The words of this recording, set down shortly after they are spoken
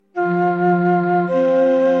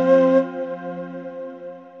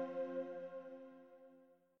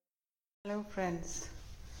friends.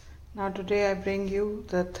 Now, today I bring you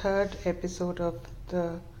the third episode of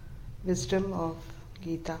the Wisdom of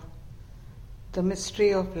Gita, the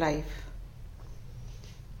mystery of life.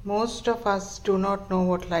 Most of us do not know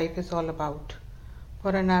what life is all about.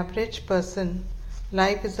 For an average person,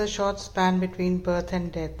 life is a short span between birth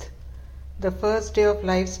and death. The first day of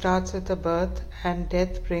life starts with a birth, and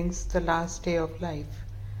death brings the last day of life.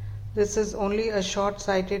 This is only a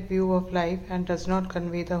short-sighted view of life and does not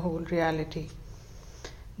convey the whole reality.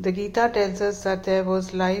 The Gita tells us that there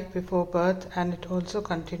was life before birth and it also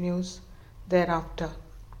continues thereafter.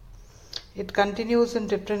 It continues in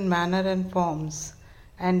different manner and forms,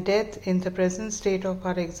 and death in the present state of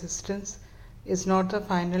our existence is not the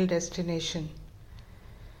final destination.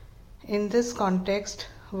 In this context,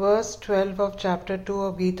 verse 12 of chapter 2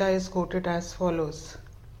 of Gita is quoted as follows.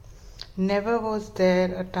 Never was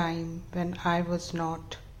there a time when I was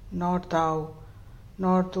not, nor thou,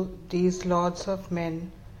 nor these lords of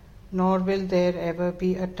men, nor will there ever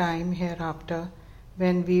be a time hereafter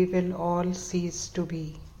when we will all cease to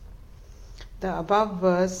be. The above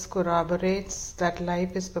verse corroborates that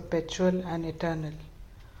life is perpetual and eternal.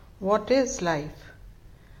 What is life?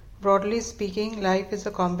 Broadly speaking, life is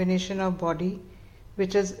a combination of body,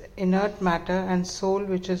 which is inert matter, and soul,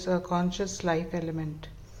 which is a conscious life element.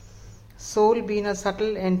 Soul, being a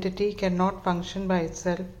subtle entity, cannot function by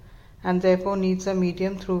itself and therefore needs a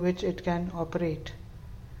medium through which it can operate.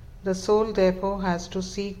 The soul therefore has to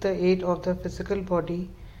seek the aid of the physical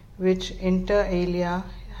body, which inter alia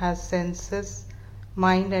has senses,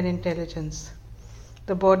 mind and intelligence.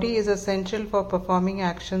 The body is essential for performing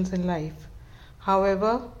actions in life.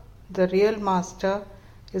 However, the real master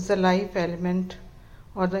is the life element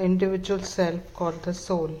or the individual self called the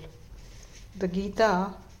soul. The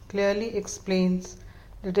Gita clearly explains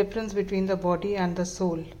the difference between the body and the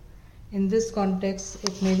soul. In this context,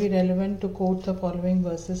 it may be relevant to quote the following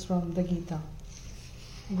verses from the Gita.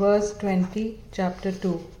 Verse 20, chapter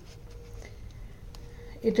 2.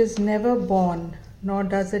 It is never born, nor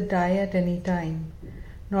does it die at any time,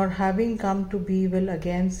 nor having come to be will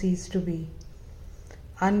again cease to be.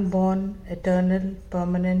 Unborn, eternal,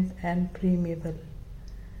 permanent and primeval.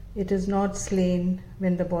 It is not slain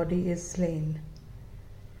when the body is slain.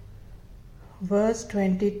 Verse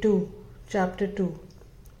 22, chapter 2.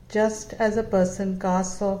 Just as a person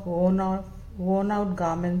casts off worn out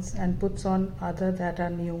garments and puts on other that are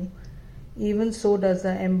new, even so does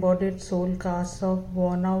the embodied soul cast off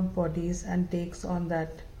worn out bodies and takes on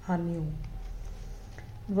that are new.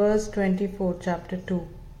 Verse 24, chapter 2.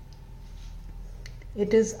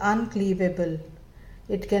 It is uncleavable.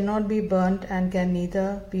 It cannot be burnt and can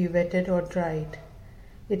neither be wetted or dried.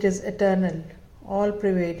 It is eternal,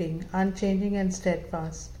 all-pervading, unchanging and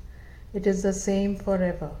steadfast. It is the same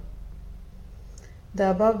forever.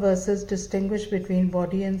 The above verses distinguish between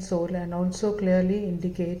body and soul and also clearly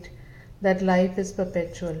indicate that life is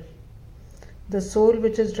perpetual. The soul,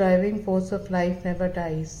 which is driving force of life, never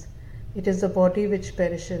dies. It is the body which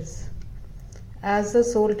perishes. As the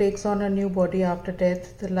soul takes on a new body after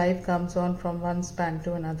death, the life comes on from one span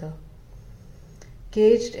to another.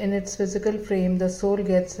 Caged in its physical frame, the soul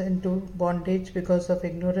gets into bondage because of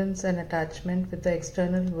ignorance and attachment with the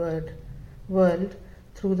external world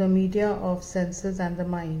through the media of senses and the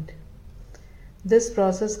mind. This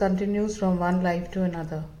process continues from one life to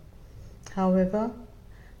another. However,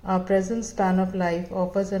 our present span of life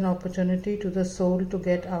offers an opportunity to the soul to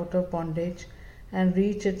get out of bondage and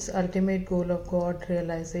reach its ultimate goal of God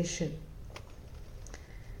realization.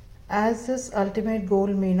 As this ultimate goal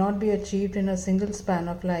may not be achieved in a single span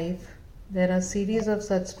of life, there are series of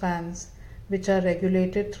such spans which are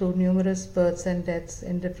regulated through numerous births and deaths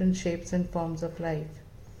in different shapes and forms of life.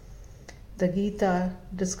 The Gita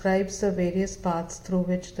describes the various paths through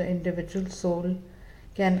which the individual soul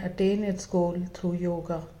can attain its goal through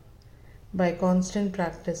yoga, by constant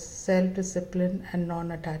practice, self-discipline and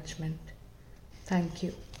non-attachment. Thank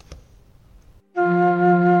you.